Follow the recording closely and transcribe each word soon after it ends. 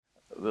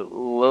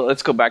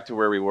let's go back to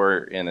where we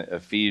were in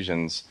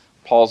Ephesians.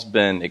 Paul's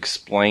been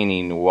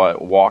explaining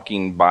what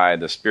walking by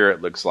the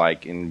Spirit looks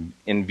like in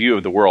view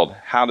of the world.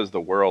 How does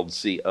the world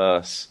see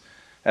us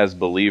as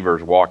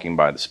believers walking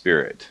by the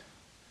Spirit?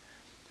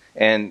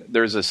 And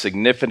there's a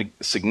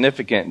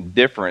significant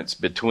difference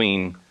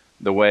between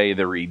the way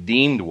the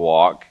redeemed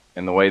walk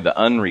and the way the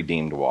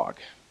unredeemed walk.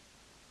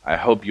 I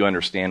hope you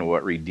understand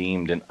what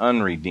redeemed and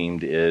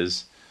unredeemed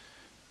is.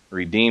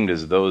 Redeemed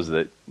is those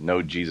that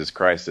know Jesus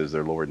Christ as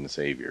their Lord and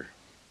Savior,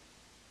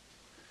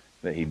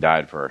 that He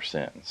died for our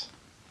sins.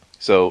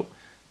 So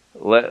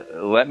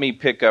let me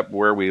pick up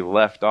where we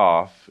left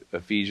off,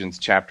 Ephesians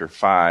chapter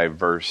 5,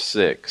 verse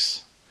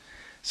 6.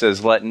 It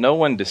says, "Let no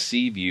one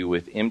deceive you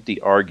with empty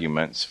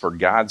arguments, for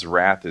God's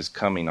wrath is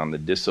coming on the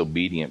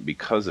disobedient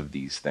because of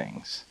these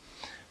things."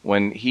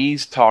 When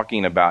he's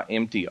talking about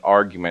empty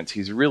arguments,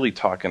 he's really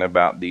talking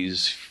about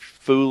these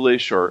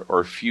foolish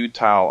or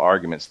futile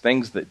arguments,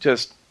 things that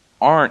just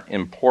aren't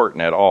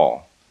important at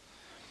all.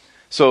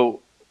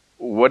 So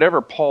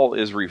whatever Paul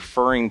is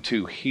referring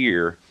to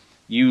here,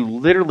 you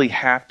literally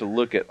have to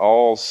look at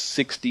all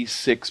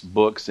 66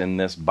 books in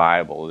this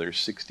Bible. There's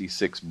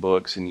 66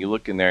 books, and you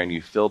look in there and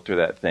you filter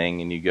that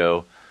thing and you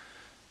go,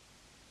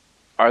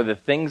 are the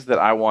things that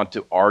I want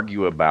to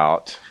argue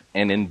about,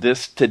 and in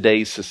this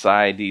today's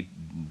society,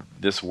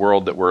 this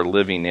world that we're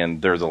living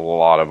in, there's a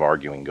lot of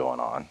arguing going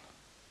on.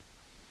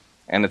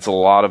 And it's a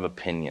lot of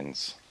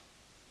opinions.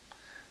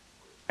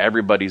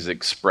 Everybody's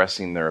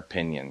expressing their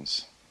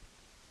opinions.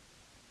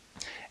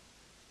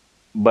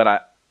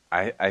 But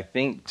I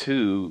think,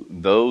 too,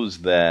 those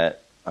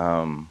that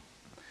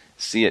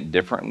see it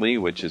differently,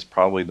 which is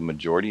probably the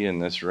majority in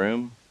this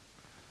room,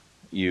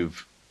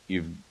 you've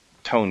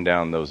toned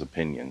down those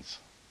opinions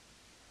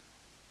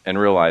and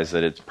realize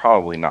that it's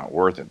probably not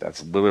worth it.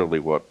 That's literally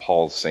what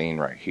Paul's saying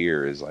right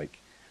here, is like,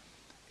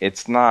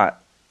 it's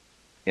not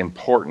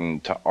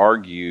important to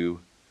argue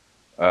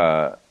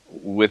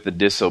with the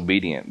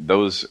disobedient.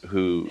 Those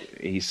who,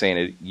 he's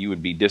saying you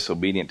would be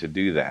disobedient to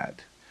do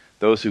that.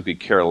 Those who could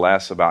care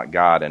less about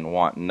God and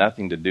want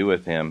nothing to do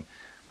with Him,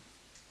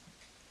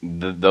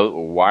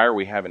 why are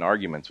we having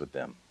arguments with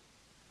them?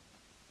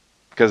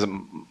 Because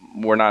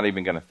we're not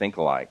even going to think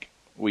alike.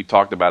 We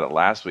talked about it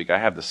last week. I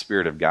have the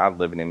Spirit of God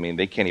living in me, and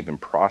they can't even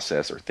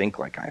process or think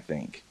like I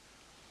think.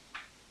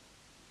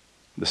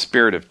 The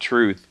Spirit of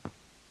truth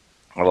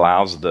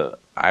allows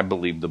I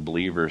believe, the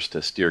believers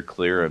to steer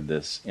clear of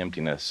this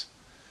emptiness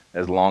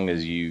as long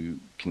as you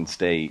can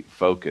stay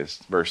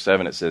focused. Verse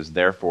 7, it says,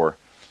 "Therefore,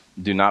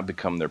 do not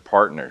become their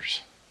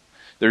partners."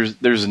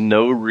 There's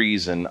no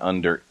reason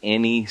under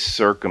any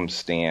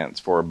circumstance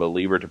for a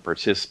believer to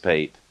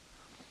participate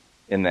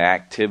in the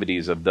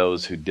activities of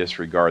those who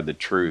disregard the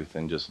truth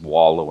and just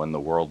wallow in the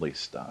worldly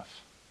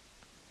stuff.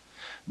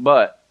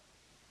 But,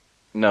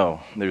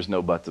 no, there's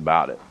no buts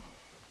about it.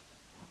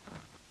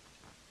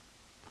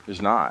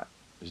 There's not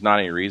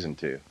any reason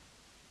to.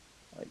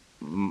 Like,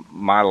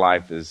 my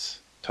life is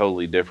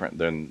totally different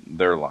than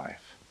their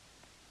life.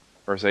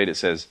 Verse 8, it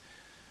says,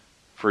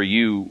 "For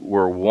you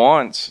were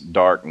once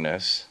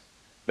darkness,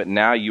 but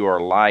now you are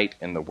light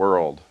in the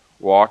world.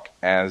 Walk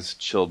as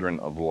children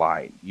of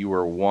light." You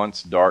were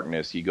once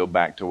darkness. You go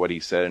back to what he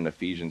said in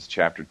Ephesians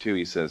chapter 2.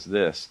 He says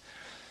this,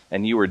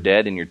 "And you were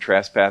dead in your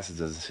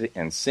trespasses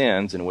and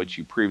sins, in which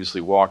you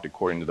previously walked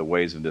according to the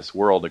ways of this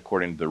world,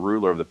 according to the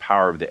ruler of the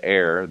power of the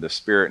air, the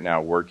spirit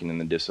now working in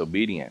the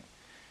disobedient.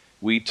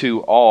 We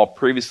too all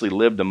previously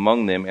lived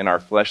among them in our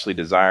fleshly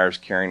desires,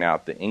 carrying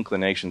out the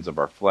inclinations of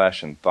our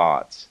flesh and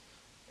thoughts.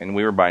 And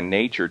we were by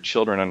nature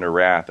children under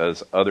wrath,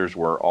 as others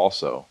were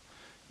also."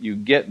 You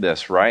get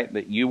this, right?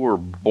 That you were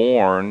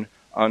born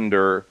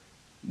under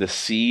the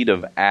seed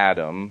of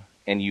Adam,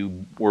 and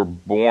you were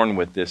born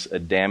with this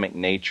Adamic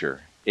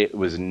nature. It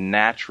was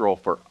natural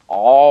for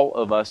all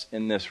of us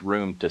in this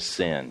room to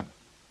sin.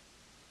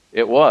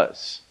 It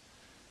was.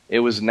 It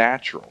was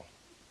natural.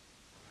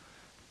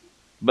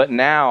 But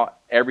now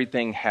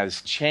everything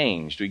has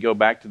changed. We go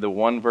back to the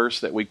one verse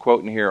that we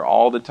quote in here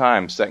all the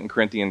time, 2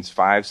 Corinthians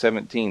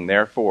 5:17.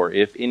 "Therefore,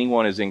 if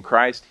anyone is in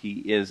Christ, he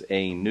is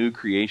a new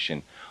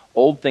creation.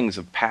 Old things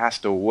have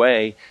passed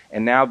away,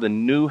 and now the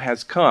new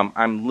has come."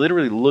 I'm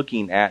literally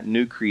looking at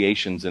new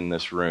creations in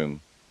this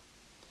room.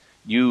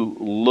 You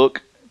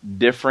look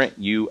different,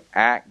 you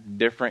act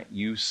different,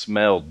 you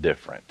smell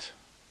different.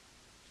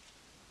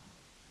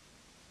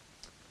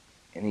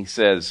 And he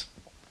says,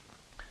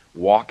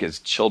 walk as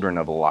children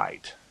of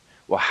light.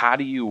 Well, how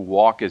do you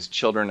walk as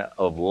children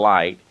of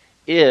light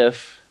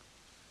if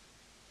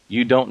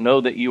you don't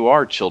know that you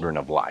are children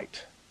of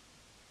light?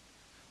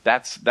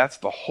 That's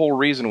the whole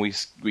reason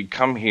we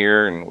come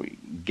here and we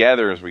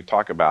gather as we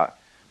talk about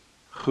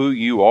who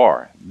you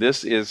are.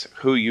 This is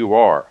who you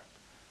are.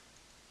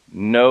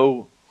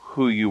 Know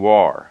who you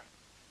are.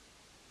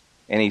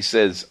 And he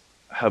says,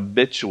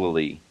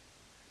 habitually,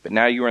 but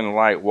now you are in the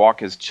light,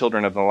 walk as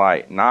children of the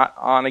light. Not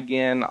on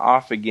again,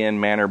 off again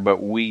manner,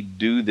 but we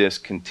do this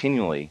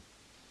continually.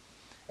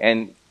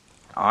 And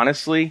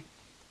honestly,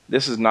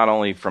 this is not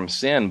only from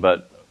sin,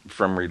 but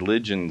from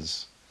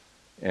religions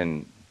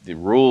and the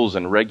rules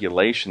and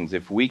regulations,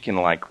 if we can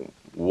like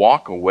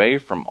walk away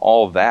from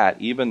all that,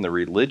 even the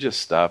religious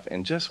stuff,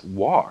 and just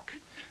walk,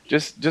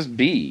 just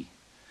be,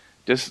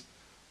 just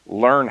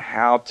learn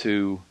how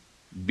to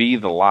be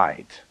the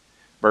light.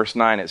 Verse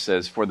 9, it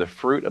says, "For the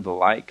fruit of the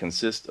light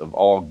consists of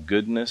all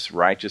goodness,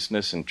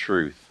 righteousness, and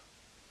truth."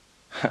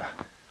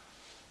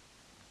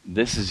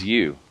 This is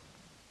you.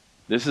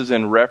 This is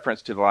in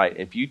reference to the light.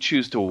 If you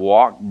choose to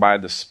walk by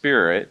the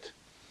Spirit,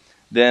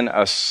 then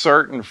a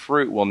certain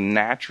fruit will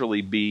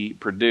naturally be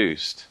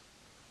produced.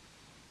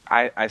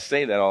 I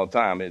say that all the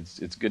time.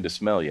 It's good to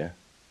smell you.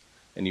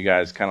 And you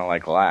guys kind of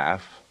like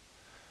laugh.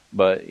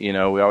 But, we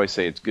always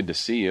say it's good to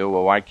see you.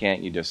 Well, why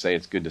can't you just say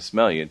it's good to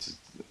smell you? It's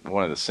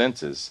one of the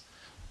senses.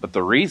 But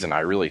the reason I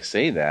really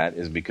say that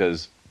is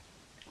because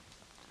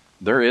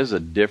there is a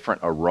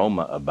different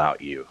aroma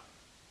about you.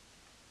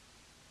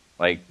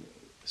 Like,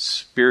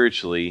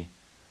 spiritually,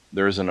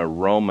 there's an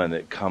aroma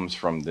that comes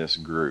from this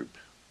group.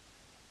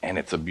 And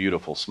it's a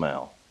beautiful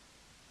smell.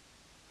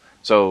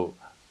 So,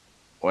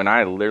 when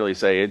I literally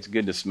say it's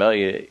good to smell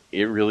you,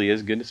 it really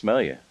is good to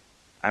smell you.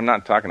 I'm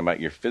not talking about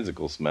your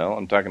physical smell.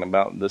 I'm talking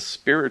about the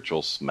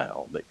spiritual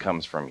smell that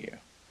comes from you.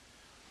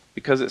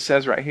 Because it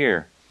says right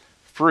here,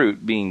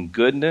 fruit being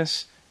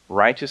goodness,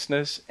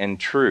 righteousness, and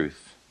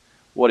truth.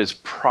 What is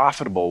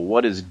profitable,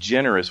 what is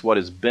generous, what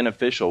is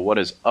beneficial, what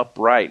is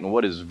upright, and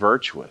what is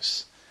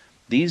virtuous.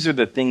 These are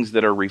the things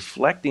that are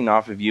reflecting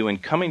off of you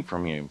and coming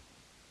from you.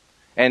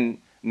 And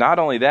not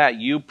only that,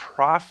 you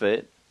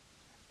profit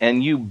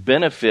and you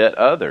benefit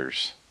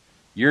others.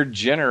 You're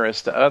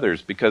generous to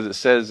others because it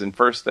says in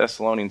 1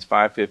 Thessalonians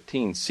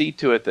 5:15, "See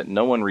to it that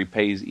no one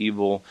repays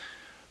evil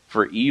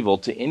for evil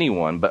to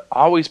anyone, but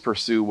always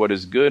pursue what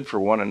is good for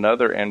one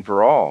another and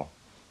for all."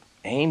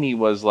 Amy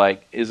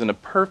isn't a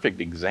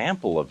perfect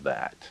example of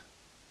that.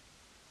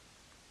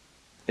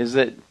 Is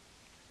that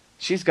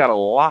she's got a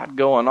lot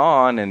going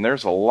on and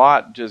there's a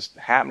lot just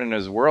happening in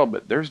this world,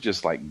 but there's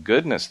just like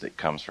goodness that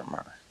comes from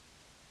her.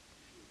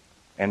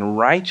 And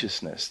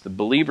righteousness, the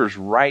believer's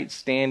right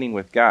standing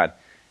with God.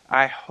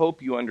 I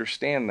hope you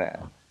understand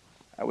that.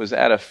 I was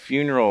at a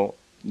funeral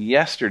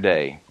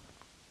yesterday.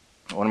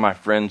 One of my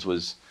friends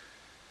was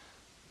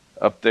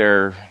up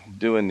there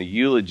doing the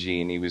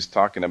eulogy, and he was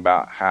talking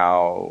about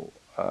how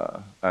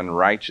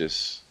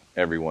unrighteous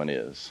everyone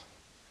is.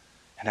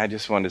 And I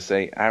just wanted to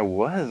say, I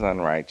was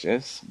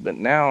unrighteous, but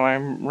now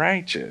I'm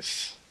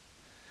righteous.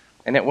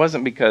 And it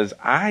wasn't because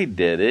I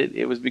did it.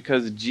 It was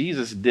because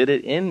Jesus did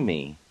it in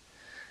me.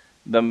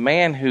 The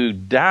man who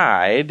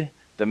died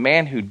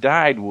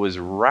was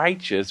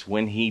righteous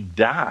when he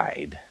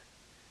died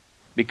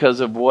because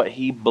of what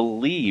he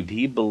believed.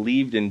 He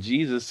believed in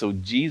Jesus, so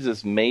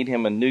Jesus made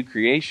him a new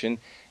creation,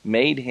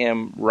 made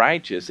him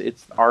righteous.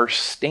 It's our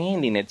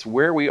standing. It's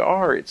where we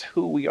are. It's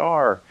who we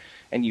are.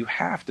 And you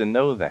have to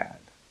know that.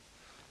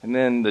 And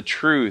then the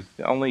truth,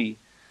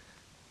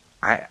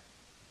 I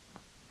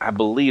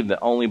believe that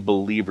only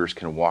believers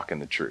can walk in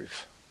the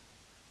truth.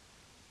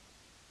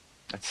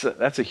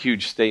 That's a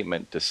huge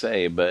statement to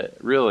say, but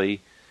really,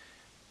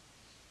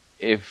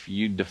 if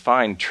you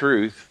define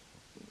truth,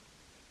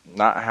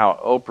 not how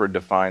Oprah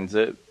defines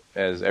it,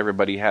 as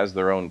everybody has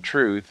their own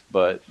truth,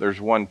 but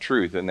there's one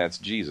truth, and that's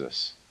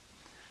Jesus.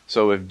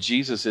 So if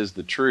Jesus is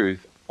the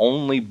truth,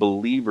 only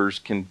believers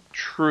can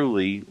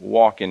truly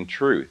walk in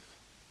truth.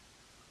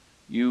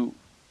 You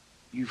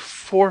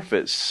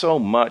forfeit so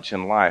much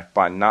in life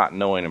by not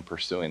knowing and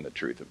pursuing the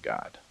truth of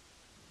God,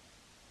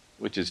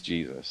 which is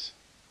Jesus.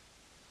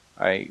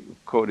 I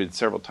quoted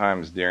several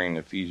times during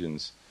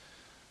Ephesians,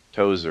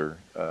 Tozer,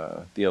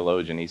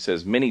 theologian, he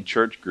says, "Many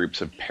church groups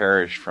have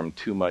perished from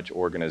too much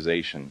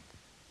organization,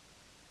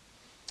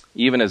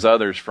 even as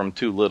others from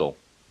too little.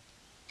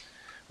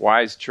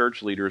 Wise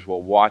church leaders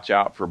will watch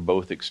out for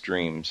both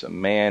extremes. A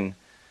man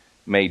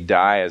may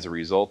die as a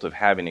result of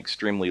having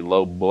extremely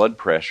low blood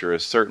pressure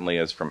as certainly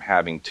as from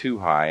having too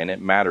high, and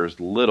it matters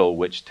little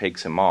which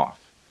takes him off.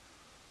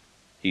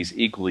 He's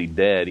equally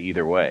dead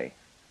either way.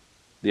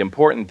 The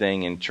important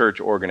thing in church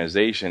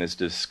organization is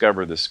to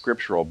discover the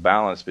scriptural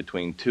balance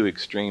between two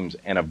extremes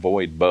and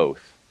avoid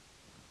both.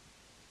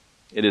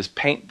 It is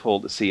painful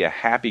to see a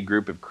happy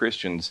group of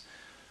Christians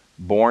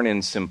born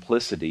in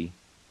simplicity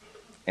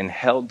and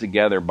held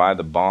together by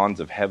the bonds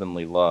of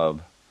heavenly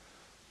love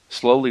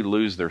slowly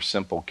lose their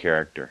simple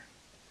character,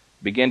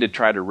 begin to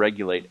try to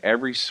regulate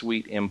every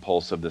sweet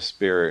impulse of the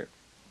Spirit,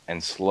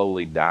 and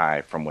slowly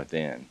die from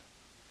within.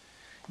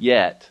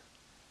 Yet,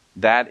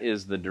 that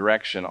is the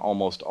direction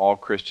almost all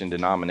Christian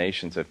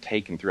denominations have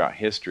taken throughout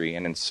history,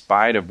 and in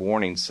spite of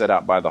warnings set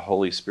out by the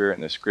Holy Spirit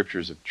in the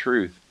Scriptures of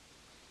truth,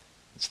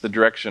 it's the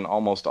direction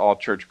almost all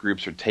church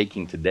groups are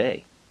taking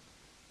today.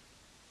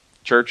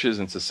 Churches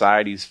and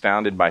societies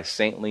founded by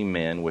saintly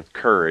men with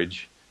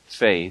courage,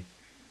 faith,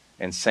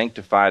 and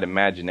sanctified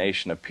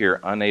imagination appear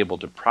unable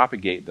to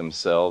propagate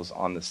themselves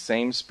on the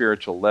same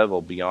spiritual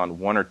level beyond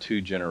 1 or 2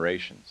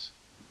 generations.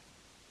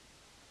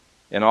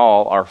 In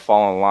all our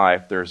fallen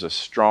life, there's a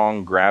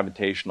strong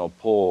gravitational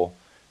pull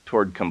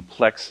toward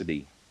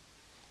complexity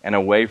and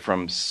away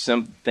from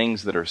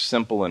things that are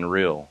simple and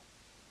real.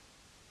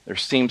 There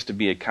seems to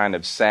be a kind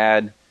of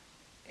sad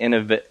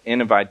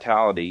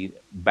invitality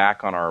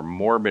back on our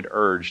morbid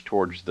urge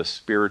towards the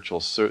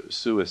spiritual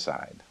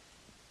suicide.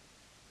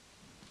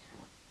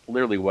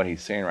 Literally what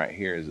he's saying right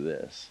here is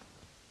this.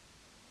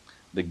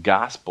 The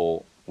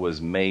gospel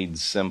was made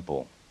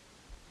simple,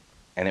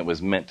 and it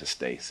was meant to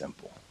stay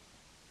simple.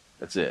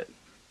 That's it.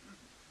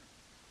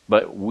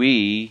 But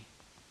we,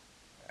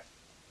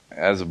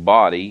 as a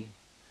body,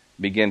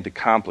 begin to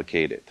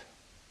complicate it.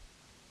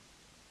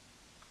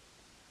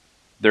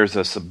 There's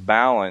a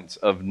balance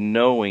of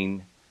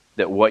knowing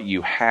that what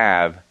you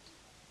have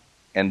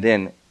and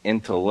then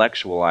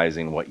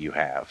intellectualizing what you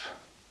have.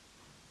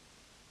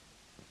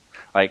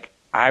 Like,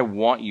 I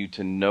want you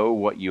to know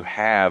what you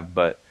have,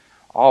 but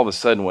all of a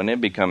sudden when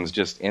it becomes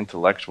just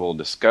intellectual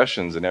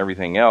discussions and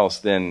everything else,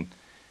 then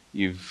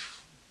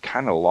you've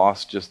kind of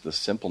lost just the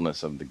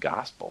simpleness of the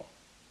gospel.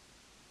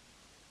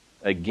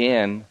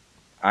 Again,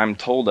 I'm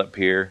told up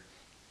here,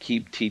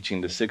 keep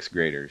teaching to sixth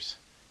graders.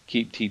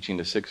 Keep teaching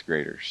to sixth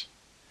graders.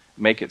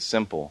 Make it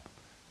simple.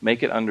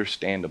 Make it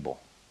understandable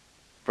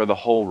for the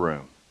whole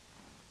room.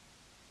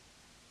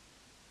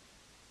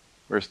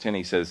 Verse 10,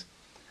 he says,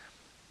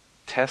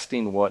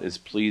 testing what is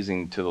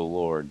pleasing to the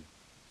Lord.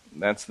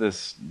 That's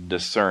this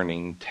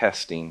discerning,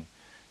 testing,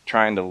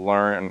 trying to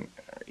learn,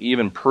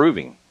 even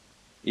proving.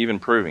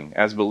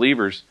 As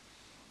believers,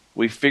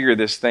 we figure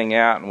this thing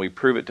out and we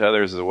prove it to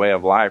others as a way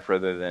of life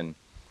rather than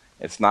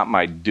it's not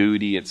my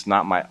duty, it's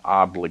not my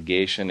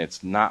obligation,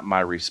 it's not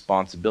my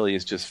responsibility.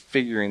 It's just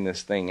figuring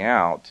this thing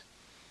out.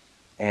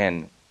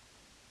 And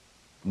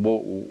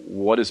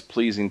what is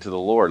pleasing to the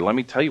Lord? Let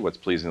me tell you what's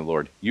pleasing to the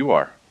Lord. You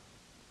are.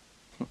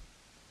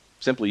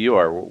 Simply you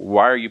are.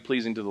 Why are you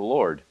pleasing to the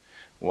Lord?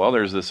 Well,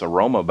 there's this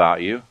aroma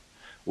about you.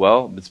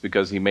 Well, it's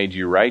because he made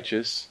you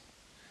righteous.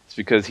 It's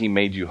because he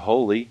made you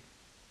holy.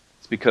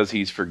 It's because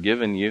he's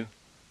forgiven you.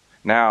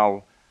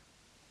 Now,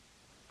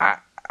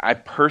 I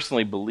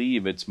personally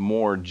believe it's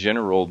more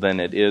general than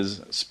it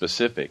is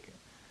specific.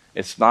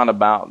 It's not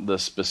about the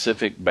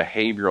specific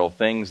behavioral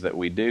things that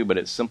we do, but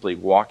it's simply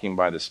walking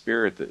by the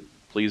Spirit that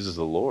pleases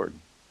the Lord.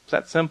 It's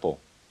that simple.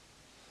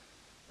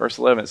 Verse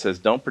 11, it says,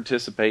 don't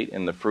participate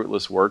in the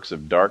fruitless works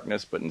of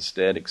darkness, but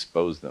instead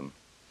expose them.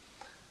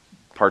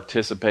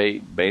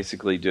 Participate,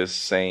 basically just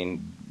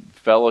saying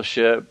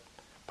fellowship,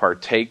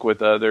 partake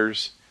with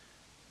others.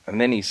 And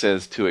then he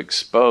says to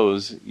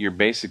expose, you're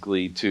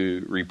basically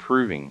to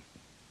reproving.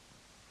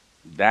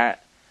 That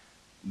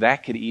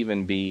could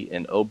even be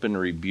an open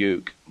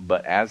rebuke.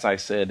 But as I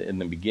said in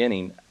the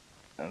beginning,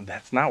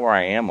 that's not where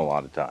I am a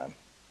lot of time.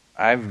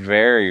 I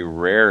very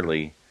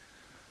rarely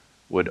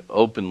would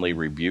openly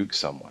rebuke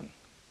someone.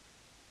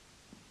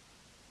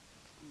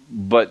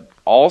 But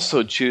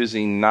also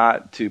choosing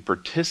not to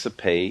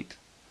participate,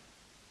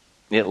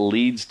 it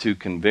leads to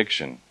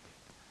conviction.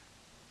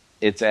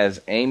 It's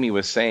as Amy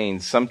was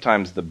saying,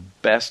 sometimes the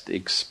best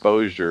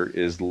exposure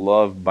is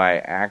love by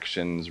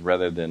actions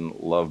rather than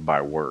love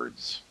by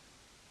words.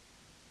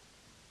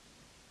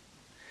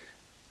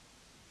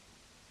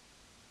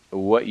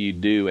 What you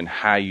do and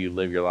how you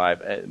live your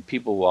life.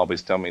 People will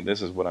always tell me,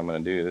 this is what I'm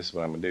going to do, this is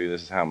what I'm going to do,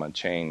 this is how I'm going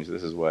to change,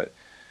 this is what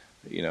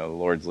the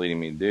Lord's leading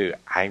me to do.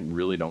 I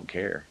really don't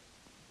care.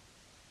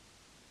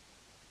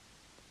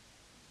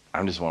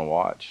 I just want to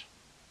watch.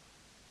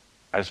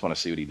 I just want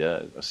to see what he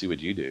does. I see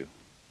what you do.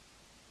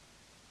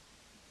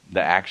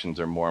 The actions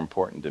are more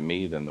important to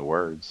me than the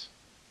words.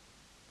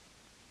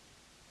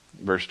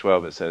 Verse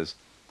 12, it says,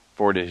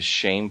 for it is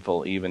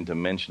shameful even to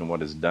mention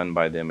what is done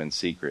by them in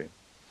secret.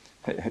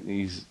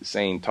 He's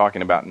saying,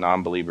 talking about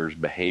non-believers'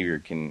 behavior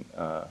can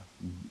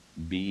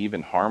be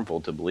even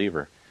harmful to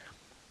believer.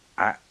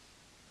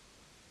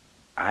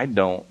 I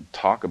don't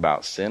talk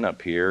about sin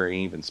up here,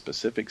 even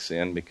specific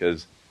sin,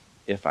 because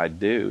if I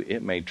do,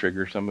 it may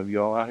trigger some of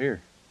you all out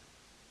here.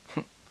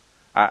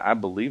 I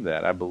believe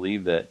that. I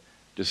believe that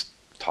just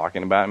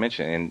talking about it,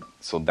 mentioning, and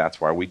so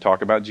that's why we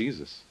talk about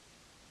Jesus.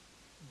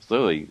 It's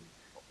literally,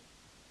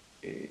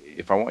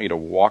 if I want you to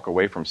walk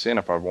away from sin,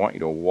 if I want you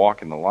to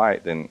walk in the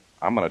light, then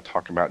I'm going to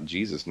talk about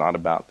Jesus, not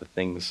about the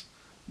things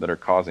that are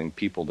causing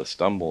people to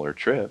stumble or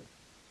trip.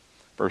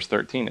 Verse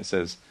 13, it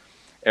says,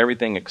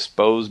 everything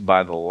exposed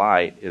by the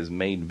light is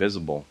made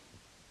visible.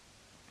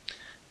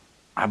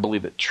 I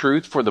believe that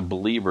truth for the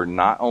believer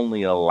not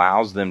only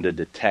allows them to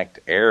detect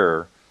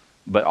error,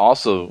 but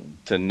also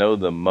to know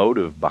the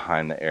motive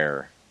behind the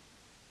error.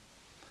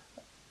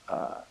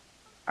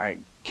 I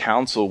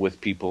counsel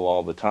with people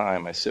all the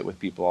time. I sit with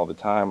people all the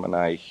time, and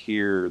I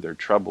hear their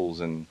troubles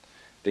and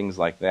things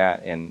like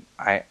that. And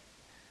I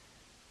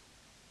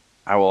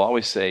will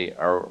always say,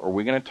 are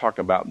we going to talk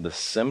about the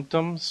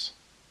symptoms,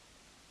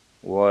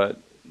 what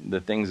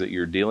the things that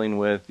you're dealing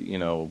with,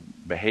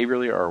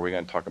 behaviorally, or are we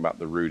going to talk about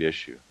the root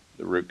issue,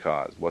 the root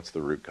cause? What's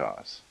the root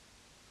cause?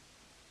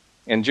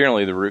 And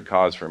generally, the root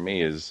cause for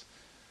me is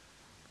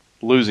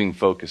losing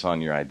focus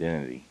on your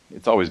identity.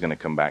 It's always going to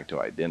come back to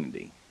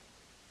identity.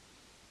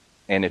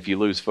 And if you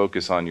lose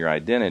focus on your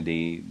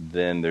identity,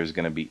 then there's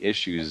going to be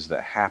issues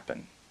that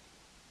happen.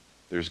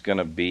 There's going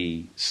to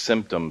be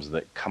symptoms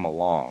that come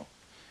along.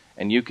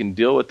 And you can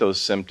deal with those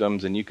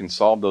symptoms and you can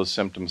solve those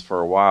symptoms for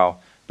a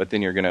while, but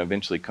then you're going to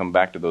eventually come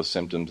back to those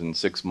symptoms in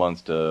 6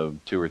 months to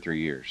 2 or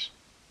 3 years.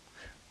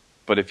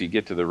 But if you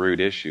get to the root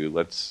issue,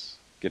 let's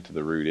get to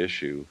the root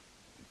issue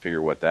and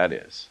figure what that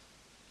is.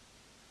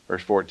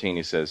 Verse 14,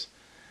 he says,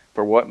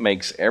 "For what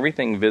makes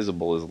everything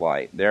visible is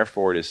light.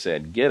 Therefore it is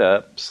said, 'Get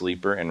up,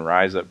 sleeper, and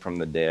rise up from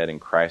the dead, and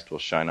Christ will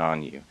shine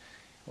on you.'"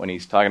 When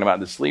he's talking about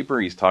the sleeper,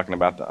 he's talking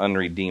about the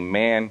unredeemed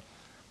man.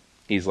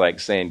 He's like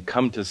saying,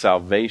 come to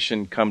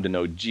salvation, come to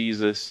know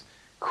Jesus.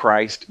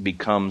 Christ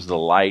becomes the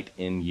light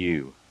in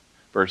you.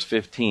 Verse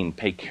 15,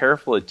 "Pay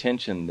careful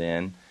attention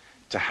then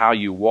to how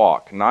you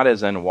walk, not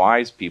as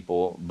unwise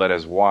people, but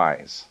as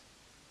wise."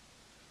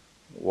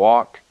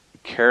 Walk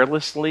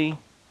carelessly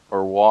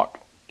or walk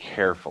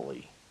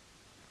carefully.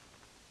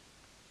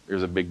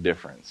 There's a big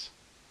difference.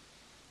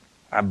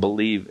 I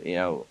believe,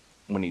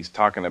 when he's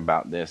talking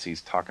about this,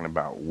 he's talking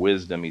about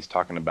wisdom. He's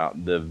talking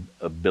about the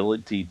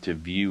ability to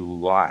view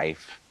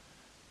life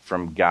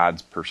from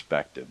God's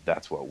perspective.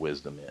 That's what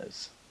wisdom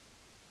is.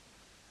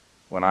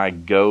 When I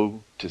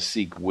go to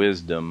seek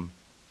wisdom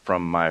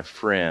from my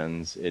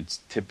friends, it's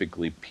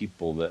typically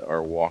people that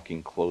are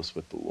walking close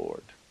with the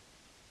Lord.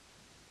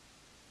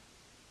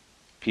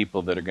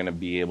 People that are going to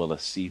be able to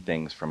see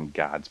things from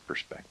God's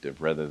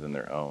perspective rather than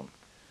their own.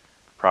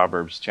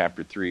 Proverbs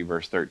chapter 3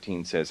 verse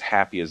 13 says,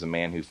 "Happy is a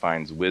man who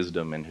finds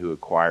wisdom and who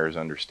acquires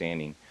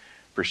understanding,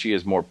 for she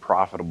is more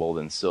profitable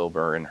than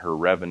silver, and her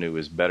revenue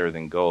is better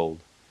than gold.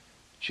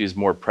 She is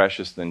more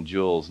precious than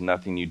jewels.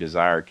 Nothing you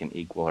desire can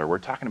equal her." We're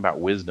talking about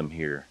wisdom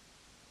here.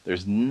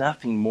 There's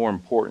nothing more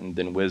important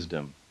than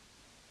wisdom.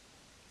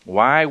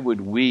 Why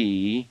would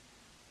we,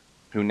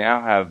 who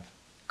now have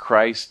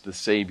Christ the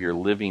Savior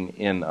living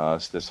in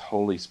us, this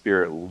Holy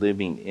Spirit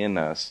living in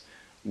us,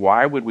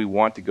 why would we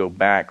want to go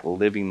back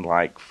living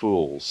like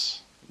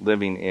fools,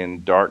 living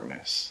in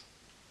darkness?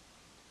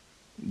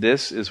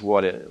 This is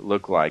what it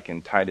looked like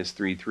in Titus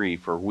 3:3.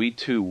 "For we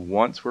too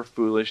once were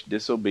foolish,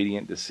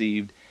 disobedient,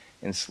 deceived,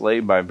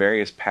 enslaved by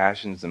various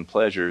passions and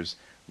pleasures,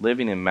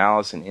 living in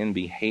malice and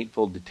envy,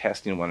 hateful,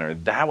 detesting one another."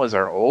 That was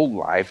our old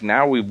life.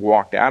 Now we've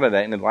walked out of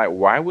that, and like,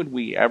 why would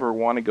we ever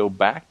want to go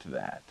back to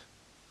that?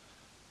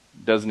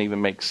 It doesn't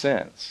even make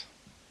sense.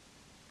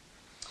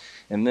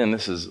 And then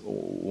this is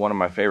one of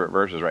my favorite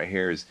verses right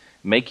here, is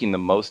making the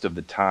most of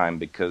the time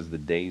because the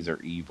days are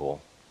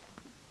evil.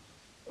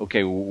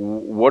 Okay,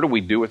 what do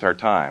we do with our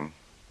time?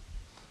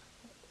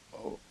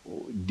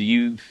 Do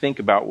you think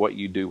about what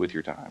you do with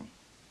your time?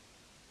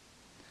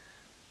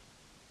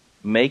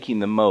 Making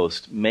the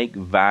most, make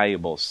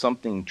valuable,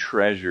 something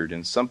treasured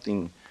and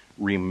something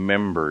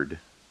remembered,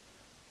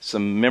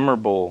 some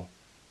memorable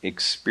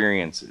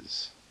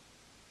experiences.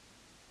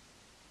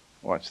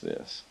 Watch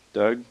this.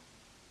 Doug?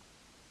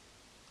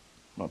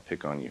 I'm going to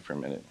pick on you for a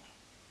minute,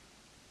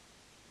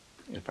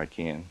 if I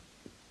can.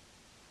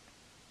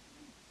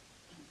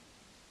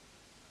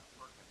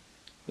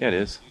 Yeah, it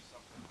is.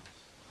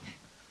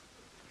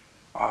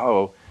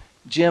 Oh,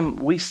 Jim,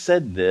 we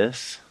said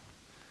this.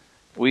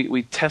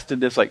 We tested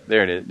this like,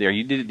 there it is. There,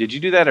 you did you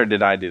do that or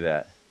did I do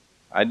that?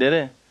 I did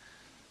it?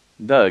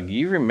 Doug,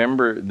 you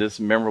remember this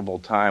memorable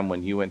time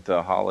when you went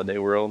to Holiday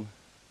World?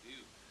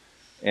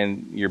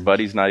 And your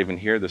buddy's not even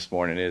here this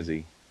morning, is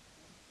he?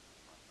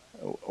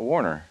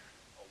 Warner.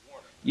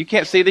 You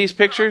can't see these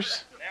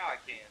pictures? Now I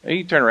can.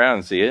 You can turn around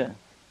and see it.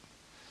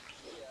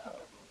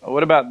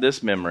 What about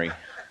this memory?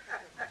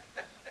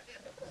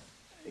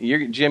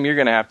 Jim, you're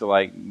going to have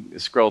to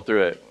scroll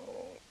through it.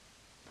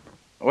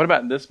 What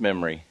about this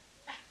memory?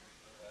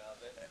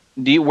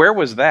 Where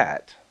was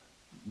that?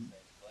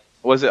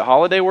 Was it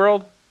Holiday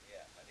World? Yeah,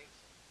 I think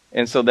so.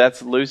 And so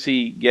that's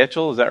Lucy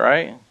Getchell, is that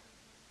right? Yeah, we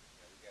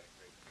got a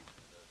great picture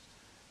of those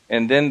two.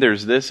 And then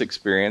there's this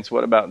experience.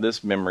 What about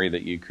this memory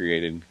that you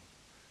created?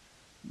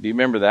 Do you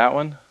remember that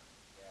one?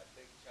 Yeah,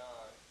 Big John,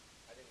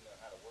 I didn't know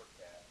how to work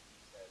that. He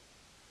said,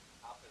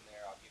 hop in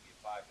there, I'll give you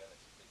 5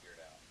 minutes to figure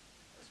it out.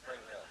 Spring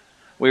Hill.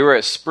 We were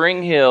at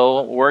Spring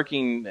Hill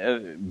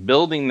working,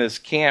 building this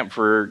camp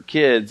for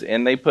kids,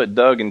 and they put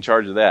Doug in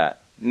charge of that.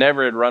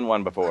 Never had run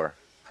one before.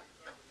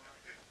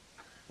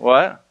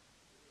 What?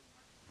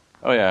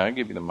 Oh, yeah, I'll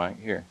give you the mic.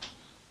 Here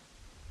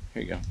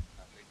you go.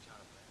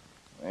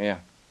 Yeah.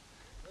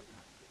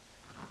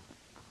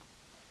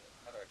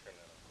 How do I turn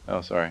that on?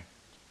 Oh, sorry.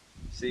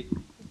 See?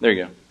 There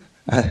you go.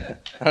 I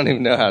don't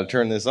even know how to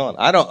turn this on.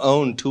 I don't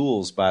own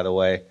tools, by the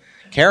way.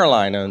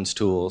 Caroline owns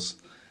tools.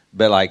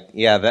 But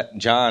that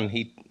John,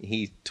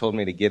 he told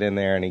me to get in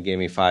there and he gave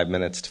me 5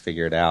 minutes to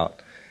figure it out.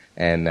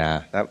 And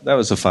that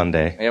was a fun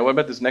day. Yeah, what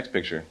about this next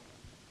picture?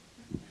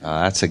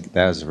 That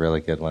was a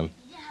really good one.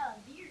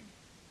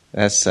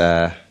 That's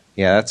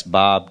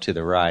Bob to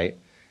the right.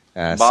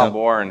 Bob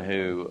Warren,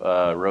 who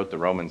wrote the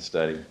Roman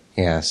Study.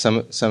 Yeah,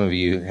 some of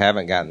you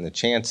haven't gotten the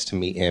chance to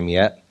meet him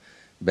yet,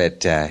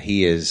 but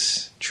he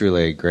is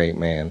truly a great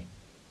man.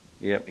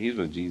 Yep, he's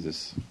with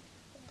Jesus.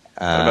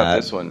 What about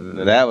this one?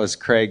 That was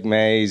Craig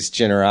May's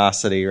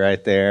generosity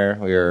right there.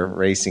 We were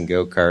racing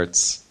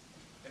go-karts.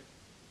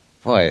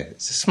 Boy,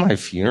 is this my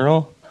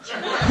funeral?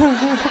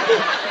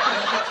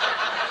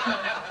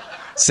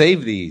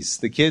 Save these.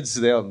 The kids,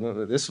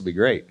 this will be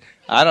great.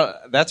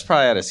 That's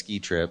probably at a ski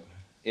trip.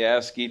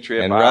 Yeah, ski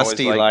trip. And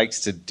Rusty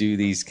likes to do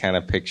these kind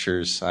of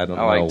pictures. I don't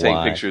know why. I like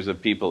take pictures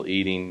of people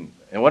eating.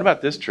 And what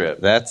about this trip?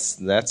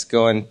 That's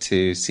going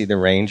to see the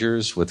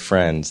Rangers with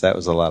friends. That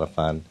was a lot of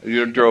fun.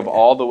 You drove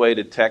all the way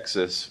to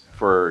Texas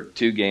for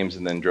 2 games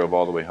and then drove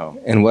all the way home.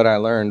 And what I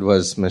learned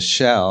was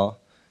Michelle,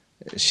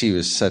 she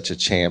was such a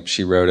champ.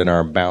 She rode in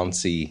our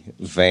bouncy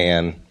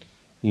van.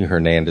 You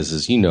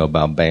Hernandez's, you know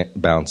about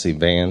bouncy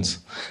vans.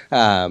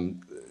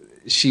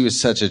 She was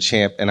such a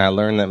champ, and I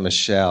learned that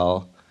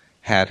Michelle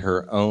had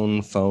her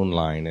own phone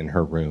line in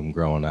her room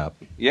growing up.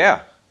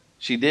 Yeah,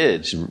 she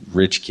did. She's a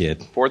rich kid.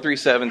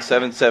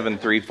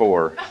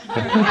 437-7734.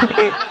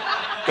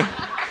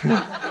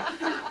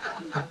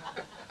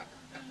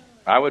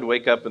 I would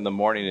wake up in the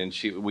morning and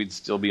we'd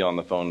still be on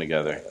the phone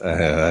together.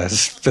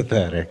 That's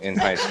pathetic. In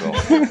high school.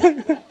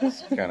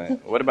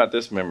 What about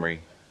this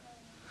memory?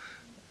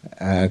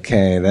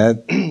 Okay,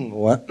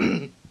 what?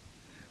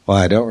 Well,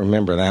 I don't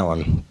remember that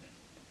one.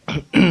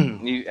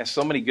 You have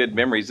so many good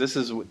memories. This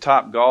is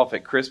Top Golf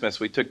at Christmas.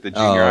 We took the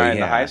junior high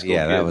and the high school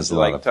kids that was to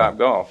like Top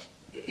Golf.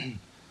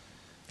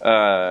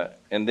 And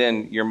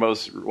then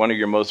one of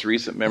your most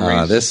recent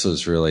memories. This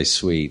was really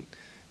sweet.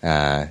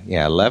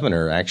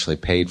 Lebanon actually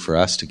paid for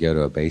us to go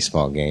to a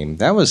baseball game.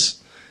 That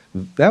was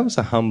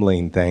a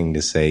humbling thing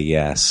to say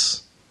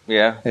yes.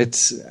 Yeah. I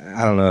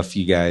don't know if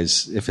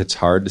it's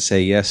hard to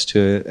say yes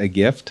to a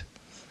gift.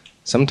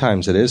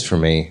 Sometimes it is for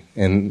me.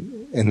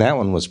 And that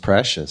one was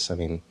precious. I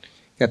mean,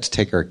 got to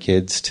take our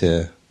kids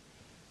to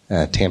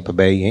Tampa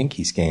Bay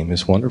Yankees game. It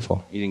was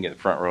wonderful. You didn't get the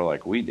front row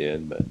like we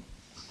did, but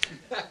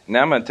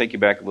now I'm going to take you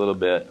back a little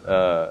bit.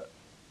 That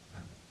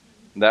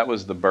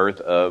was the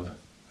birth of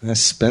That's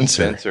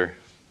Spencer.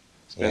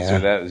 Spencer, yeah.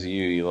 That was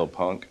you little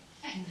punk.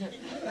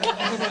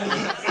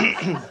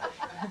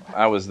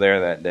 I was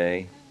there that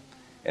day.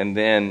 And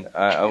then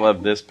I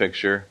love this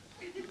picture.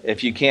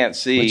 If you can't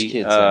see, which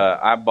kid's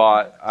I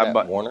bought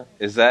Warner.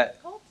 Is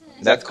that Colton?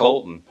 That's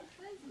Colton.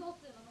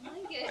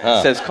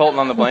 It says Colton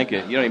on the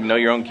blanket. You don't even know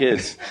your own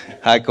kids.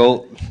 Hi,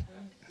 Colt.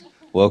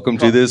 Welcome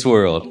to this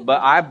world.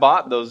 But I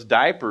bought those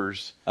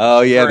diapers.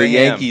 Oh, yeah, the him.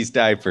 Yankees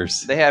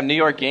diapers. They have New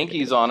York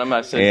Yankees on them.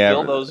 I said,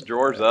 fill those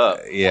drawers up.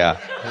 Yeah.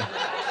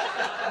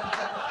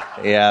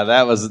 Yeah,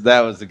 that was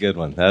a good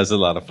one. That was a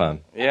lot of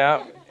fun.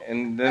 Yeah,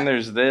 and then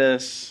there's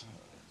this.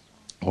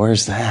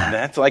 Where's that?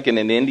 That's like in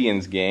an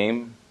Indians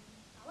game.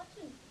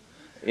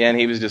 Yeah, and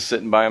he was just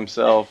sitting by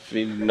himself.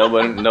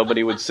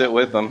 Nobody would sit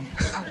with him.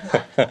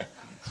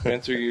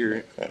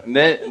 Spencer,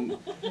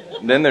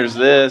 then there's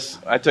this.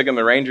 I took him to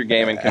the Ranger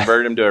game and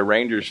converted him to a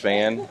Rangers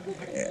fan.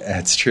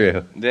 That's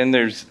true. Then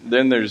there's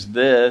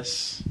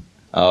this.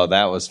 Oh,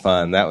 that was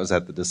fun. That was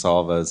at the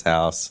DeSalvo's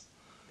house.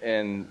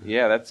 And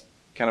yeah, that's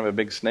kind of a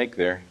big snake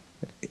there.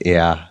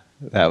 Yeah,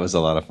 that was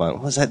a lot of fun.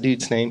 What was that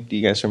dude's name? Do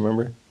you guys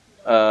remember?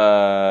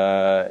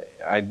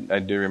 I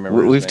do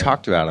remember. We've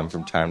talked about him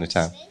from time to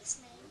time.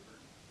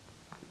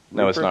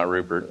 No, it's not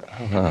Rupert.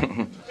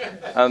 Uh-huh.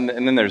 And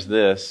then there's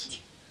this.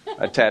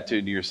 I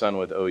tattooed your son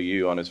with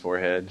OU on his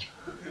forehead.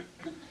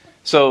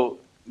 So,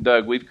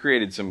 Doug, we've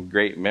created some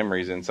great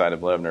memories inside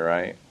of Lebanon,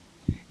 right?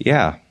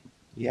 Yeah.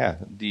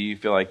 Do you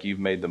feel like you've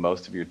made the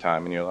most of your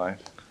time in your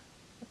life?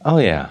 Oh,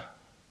 yeah.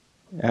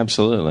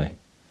 Absolutely.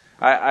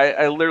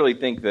 I literally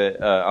think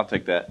that, I'll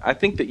take that. I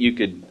think that you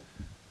could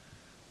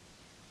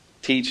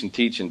teach and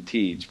teach and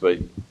teach, but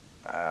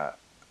I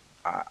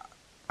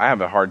have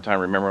a hard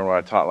time remembering what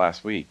I taught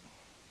last week.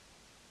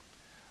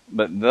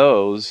 But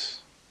those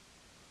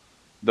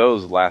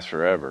last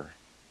forever.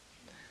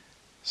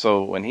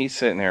 So when he's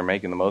sitting there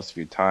making the most of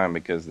your time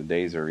because the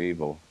days are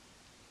evil,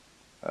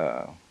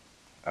 I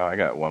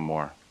got one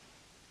more.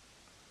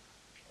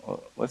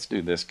 Well, let's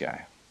do this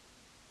guy.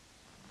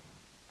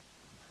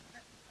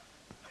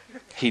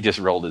 He just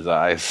rolled his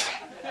eyes.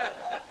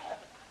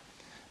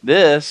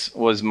 This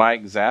was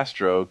Mike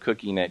Zastro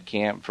cooking at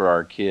camp for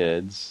our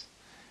kids.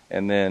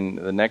 And then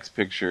the next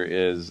picture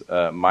is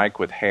Mike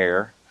with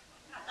hair.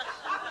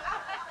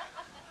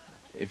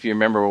 If you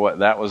remember what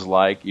that was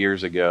like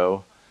years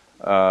ago.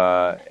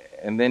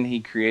 And then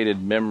he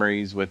created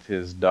memories with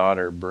his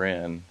daughter,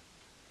 Bryn.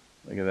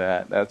 Look at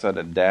that. That's at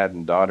a dad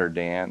and daughter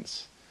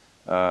dance.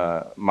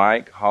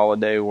 Mike,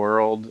 Holiday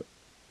World,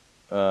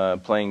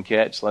 playing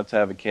catch. Let's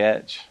have a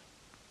catch.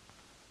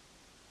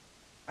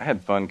 I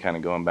had fun kind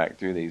of going back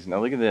through these.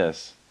 Now look at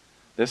this.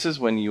 This is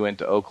when you went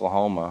to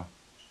Oklahoma.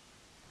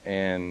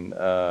 And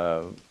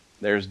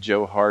there's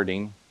Joe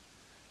Harding.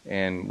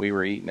 And we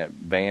were eating at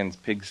Van's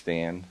Pig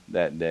Stand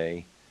that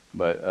day.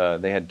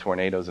 But they had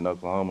tornadoes in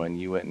Oklahoma, and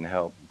you went and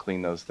helped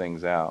clean those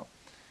things out.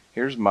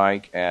 Here's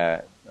Mike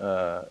at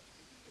the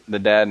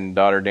dad and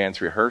daughter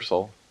dance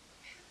rehearsal,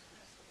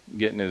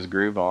 getting his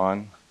groove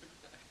on.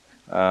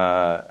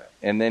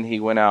 And then he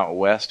went out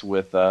west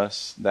with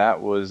us.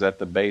 That was at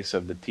the base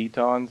of the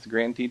Tetons,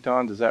 Grand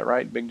Tetons. Is that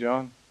right, Big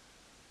John?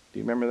 Do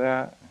you remember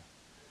that?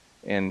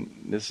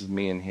 And this is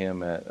me and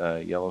him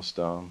at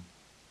Yellowstone.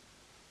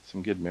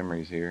 Some good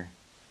memories here.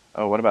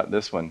 Oh, what about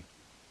this one?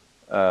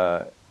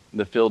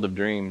 the Field of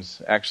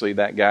Dreams. Actually,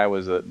 that guy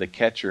was the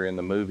catcher in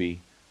the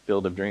movie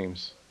Field of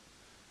Dreams.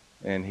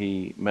 And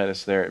he met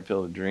us there at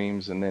Field of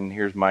Dreams. And then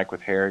here's Mike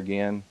with hair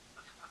again.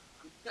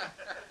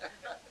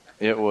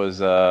 It was,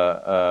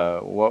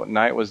 what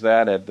night was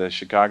that at the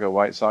Chicago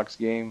White Sox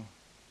game?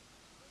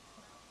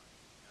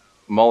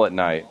 Mullet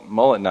night.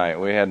 Mullet night.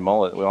 We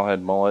all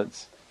had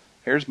mullets.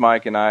 Here's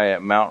Mike and I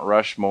at Mount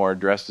Rushmore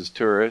dressed as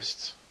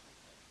tourists.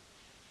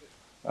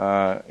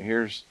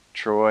 Here's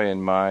Troy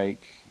and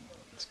Mike.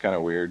 It's kind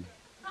of weird.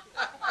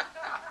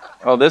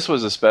 Oh, this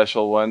was a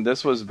special one.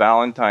 This was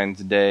Valentine's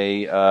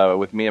Day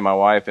with me and my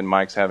wife, and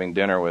Mike's having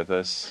dinner with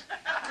us.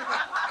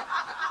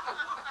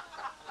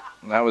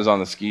 That was on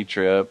the ski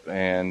trip.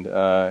 And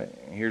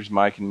here's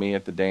Mike and me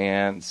at the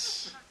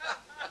dance.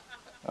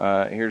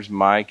 Here's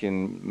Mike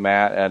and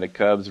Matt at a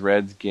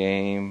Cubs-Reds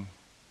game.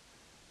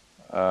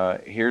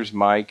 Here's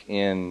Mike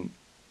in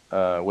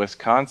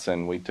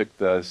Wisconsin. We took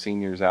the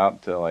seniors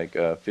out to like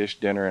a fish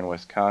dinner in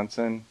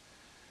Wisconsin.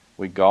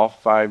 We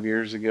golfed 5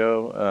 years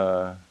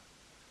ago.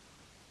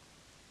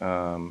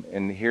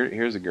 And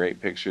here's a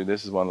great picture.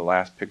 This is one of the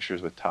last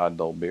pictures with Todd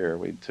Dolbeer.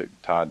 We took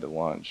Todd to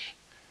lunch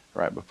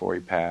right before he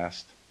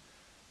passed.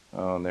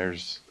 Oh, and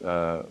there's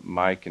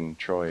Mike and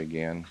Troy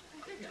again.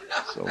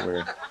 So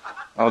weird.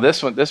 Oh,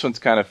 this one's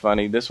kind of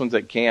funny. This one's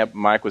at camp.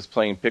 Mike was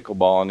playing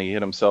pickleball and he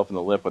hit himself in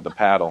the lip with a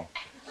paddle.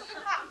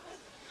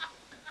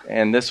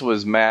 And this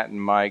was Matt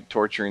and Mike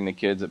torturing the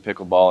kids at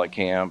pickleball at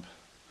camp.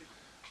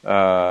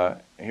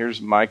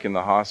 Here's Mike in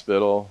the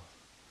hospital.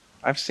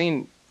 I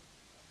feel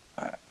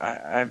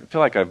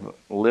like I've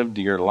lived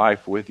your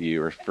life with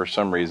you, or for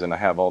some reason I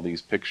have all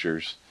these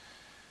pictures.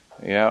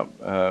 Yeah,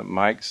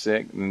 Mike's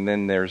sick, and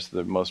then there's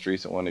the most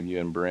recent one of you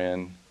and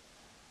Bryn.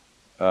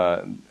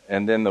 And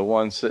then the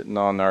one sitting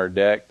on our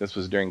deck. This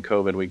was during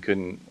COVID.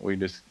 We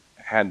just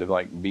had to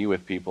like be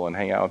with people and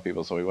hang out with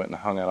people, so we went and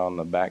hung out on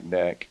the back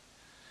deck.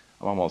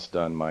 I'm almost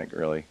done, Mike,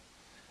 really.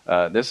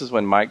 This is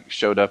when Mike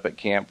showed up at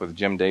camp with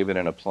Jim David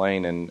in a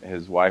plane, and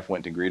his wife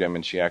went to greet him,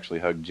 and she actually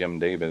hugged Jim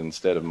David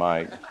instead of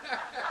Mike.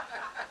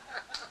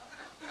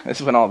 This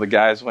is when all the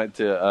guys went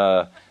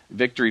to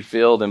Victory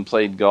Field and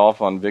played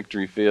golf on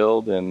Victory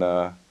Field,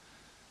 and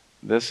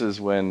this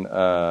is when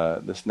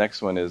this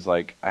next one is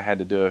like I had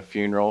to do a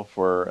funeral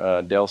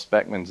for Dale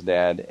Speckman's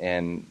dad,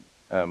 and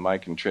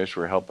Mike and Trish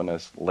were helping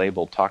us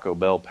label Taco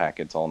Bell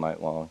packets all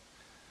night long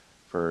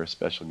for a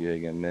special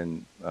gig. And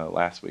then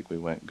last week we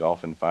went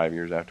golfing 5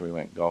 years after we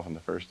went golfing the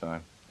first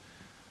time.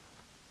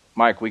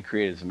 Mike, we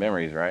created some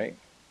memories, right?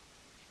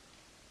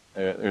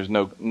 There's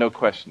no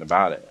question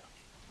about it.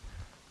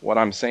 What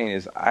I'm saying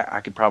is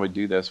I could probably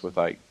do this with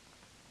like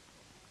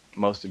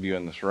most of you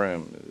in this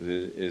room,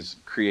 is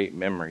create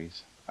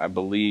memories. I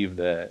believe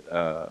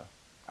that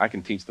I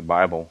can teach the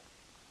Bible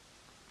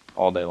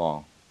all day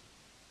long.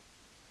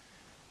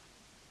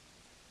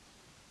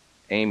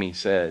 Amy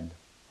said,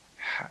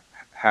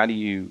 how do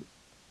you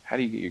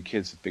get your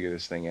kids to figure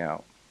this thing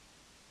out?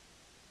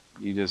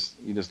 You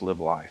just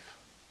live life.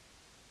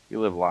 You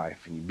live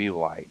life and you be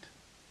light.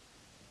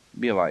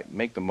 Be a light.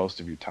 Make the most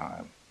of your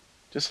time.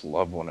 Just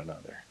love one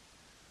another.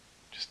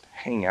 Just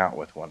hang out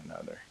with one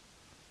another.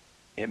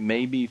 It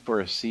may be for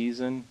a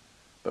season,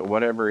 but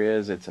whatever it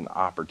is, it's an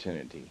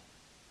opportunity.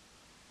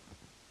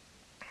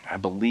 I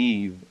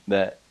believe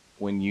that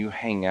when you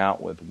hang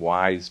out with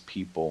wise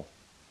people,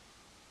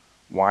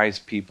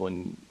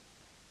 and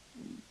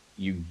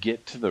you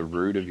get to the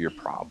root of your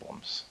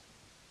problems.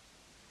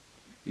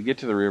 You get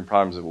to the root of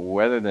problems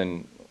rather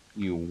than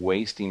you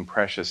wasting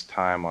precious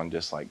time on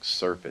just like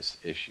surface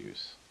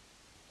issues.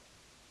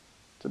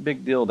 It's a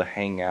big deal to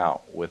hang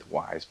out with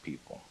wise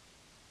people.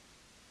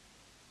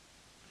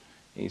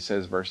 He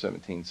says, verse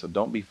 17, so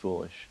don't be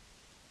foolish,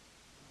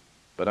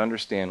 but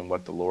understand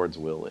what the Lord's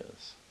will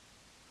is.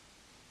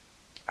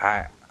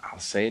 I'll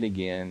say it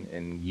again,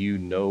 and you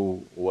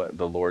know what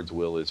the Lord's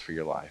will is for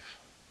your life.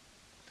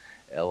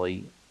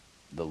 Ellie,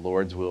 the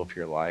Lord's will for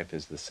your life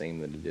is the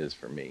same that it is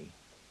for me.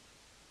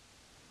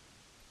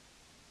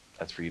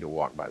 That's for you to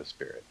walk by the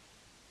Spirit.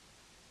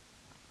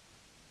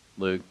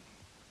 Luke,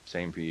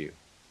 same for you.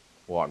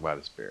 Walk by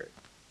the Spirit.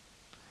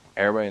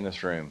 Everybody in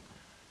this room,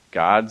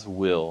 God's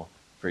will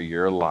for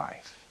your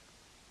life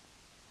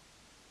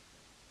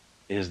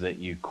is that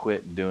you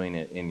quit doing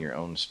it in your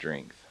own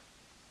strength.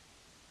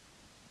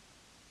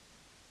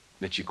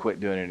 That you quit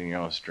doing it in your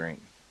own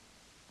strength.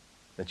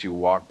 That you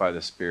walk by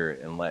the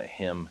Spirit and let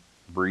Him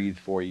breathe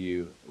for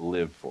you,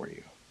 live for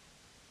you.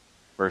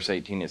 Verse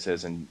 18 it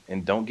says, and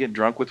don't get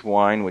drunk with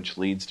wine, which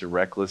leads to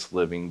reckless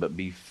living, but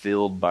be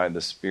filled by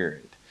the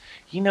Spirit.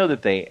 You know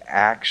that they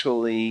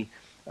actually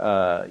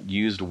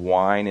used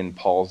wine in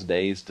Paul's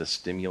days to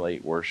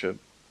stimulate worship?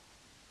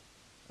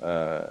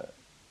 But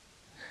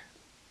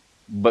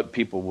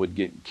people would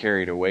get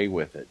carried away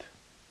with it.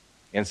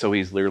 And so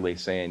he's literally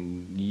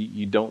saying,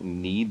 you don't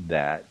need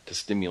that to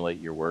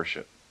stimulate your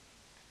worship.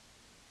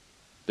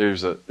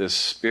 There's this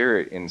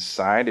spirit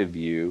inside of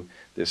you,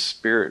 this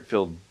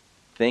spirit-filled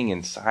thing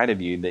inside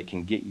of you that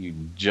can get you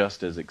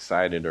just as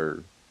excited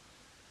or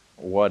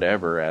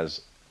whatever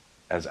as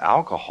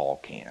alcohol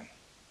can.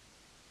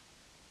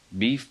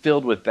 Be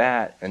filled with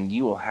that, and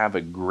you will have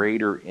a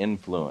greater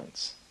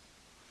influence.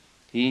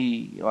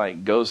 He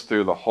goes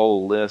through the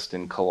whole list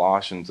in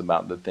Colossians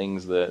about the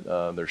things that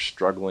they're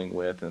struggling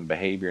with and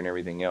behavior and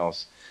everything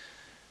else.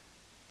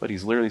 But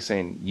he's literally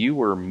saying, you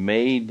were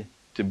made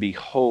to be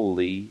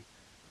holy.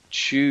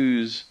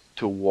 Choose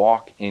to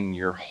walk in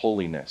your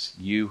holiness.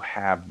 You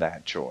have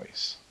that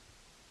choice.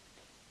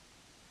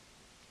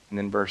 And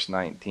then verse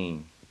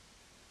 19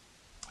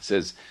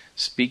 says,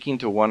 speaking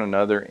to one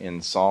another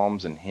in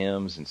psalms and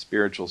hymns and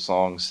spiritual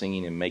songs,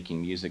 singing and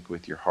making music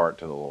with your heart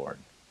to the Lord.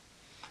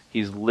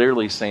 He's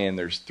literally saying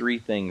there's three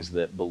things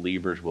that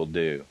believers will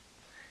do.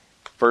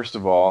 First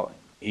of all,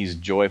 he's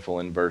joyful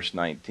in verse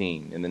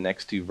 19. In the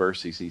next two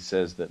verses, he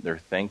says that they're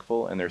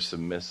thankful and they're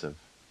submissive.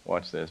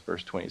 Watch this.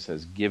 Verse 20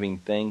 says, giving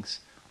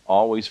thanks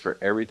always for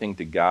everything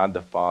to God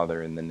the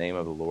Father in the name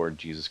of the Lord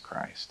Jesus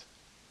Christ.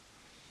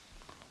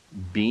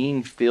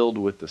 Being filled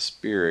with the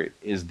Spirit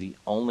is the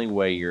only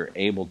way you're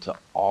able to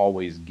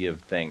always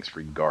give thanks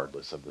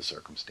regardless of the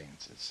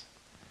circumstances.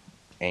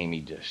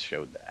 Amy just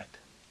showed that.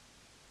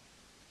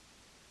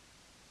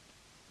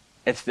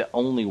 It's the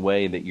only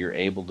way that you're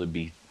able to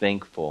be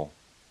thankful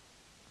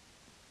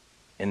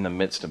in the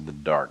midst of the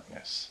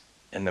darkness,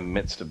 in the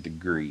midst of the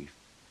grief,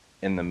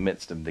 in the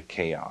midst of the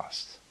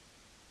chaos.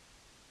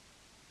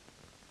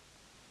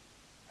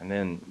 And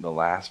then the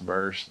last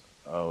verse,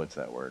 it's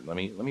that word. Let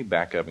me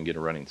back up and get a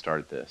running start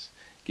at this.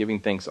 Giving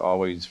thanks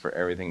always for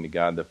everything to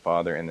God the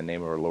Father in the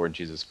name of our Lord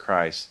Jesus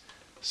Christ,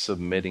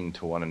 submitting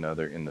to one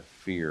another in the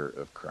fear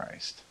of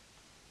Christ.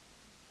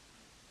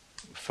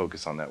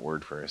 Focus on that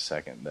word for a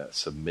second, that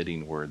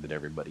submitting word that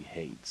everybody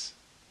hates.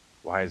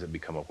 Why has it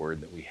become a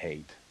word that we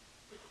hate?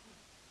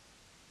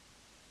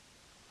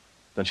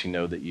 Don't you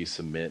know that you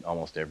submit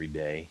almost every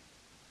day?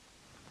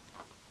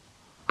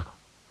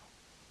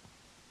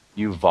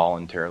 You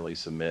voluntarily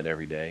submit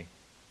every day,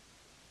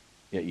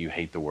 yet you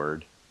hate the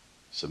word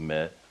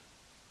submit.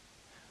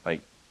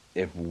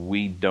 If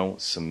we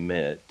don't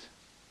submit,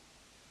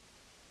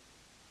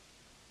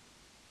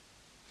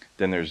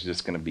 then there's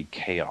just going to be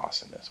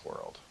chaos in this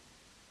world.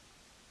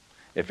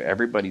 If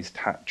everybody's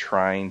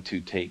trying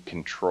to take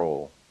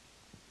control,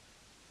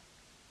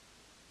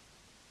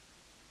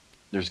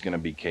 there's going to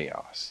be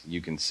chaos.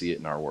 You can see it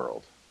in our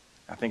world.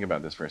 Now think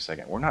about this for a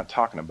second. We're not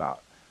talking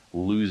about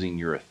losing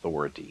your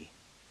authority.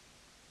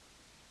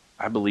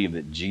 I believe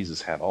that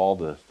Jesus had all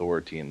the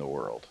authority in the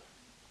world.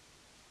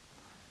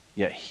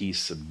 Yet he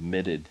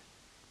submitted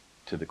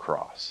to the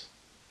cross.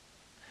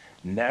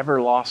 Never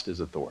lost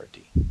his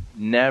authority.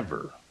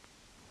 Never.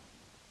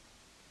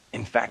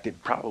 In fact,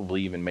 it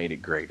probably even made it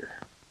greater.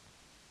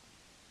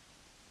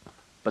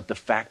 But the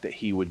fact that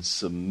he would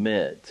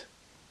submit,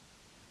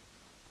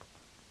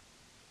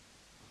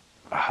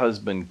 a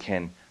husband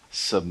can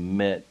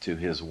submit to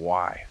his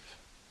wife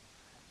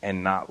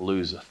and not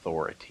lose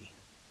authority.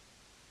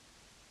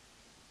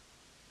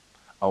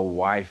 A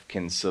wife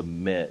can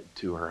submit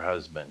to her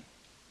husband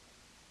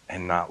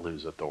and not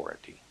lose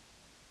authority.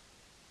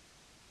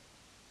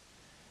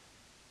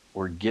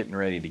 We're getting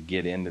ready to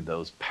get into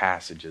those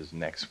passages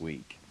next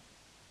week,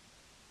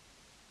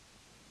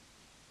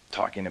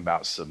 talking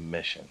about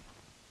submission.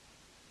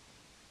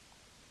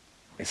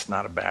 It's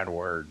not a bad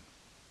word.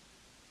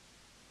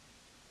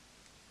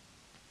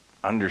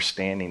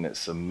 Understanding that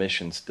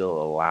submission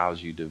still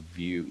allows you to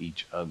view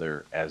each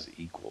other as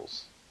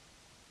equals.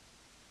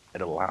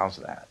 It allows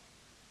that.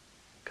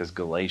 Because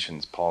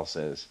Galatians, Paul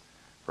says,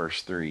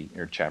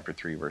 chapter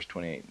 3, verse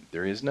 28,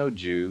 there is no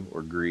Jew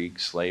or Greek,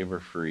 slave or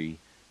free,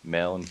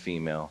 male and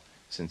female,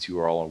 since you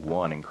are all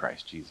one in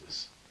Christ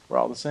Jesus. We're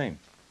all the same.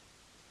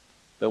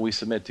 Though we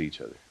submit to each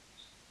other.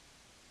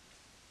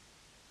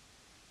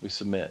 We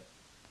submit.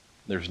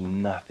 There's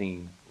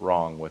nothing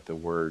wrong with the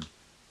word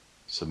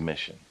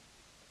submission.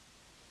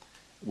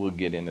 We'll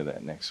get into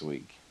that next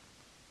week.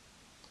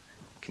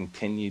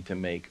 Continue to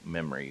make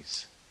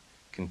memories.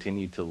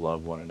 Continue to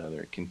love one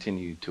another.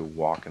 Continue to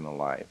walk in the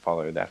light.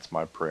 Father, that's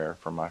my prayer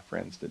for my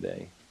friends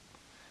today.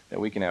 That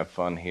we can have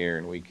fun here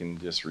and we can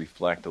just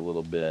reflect a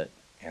little bit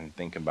and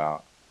think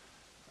about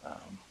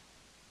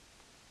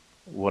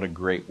what a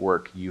great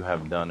work you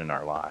have done in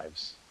our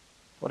lives.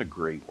 What a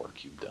great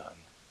work you've done.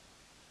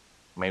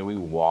 May we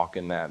walk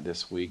in that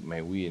this week.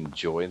 May we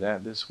enjoy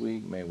that this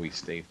week. May we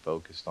stay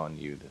focused on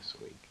you this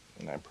week.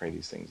 And I pray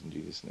these things in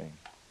Jesus' name.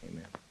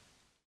 Amen.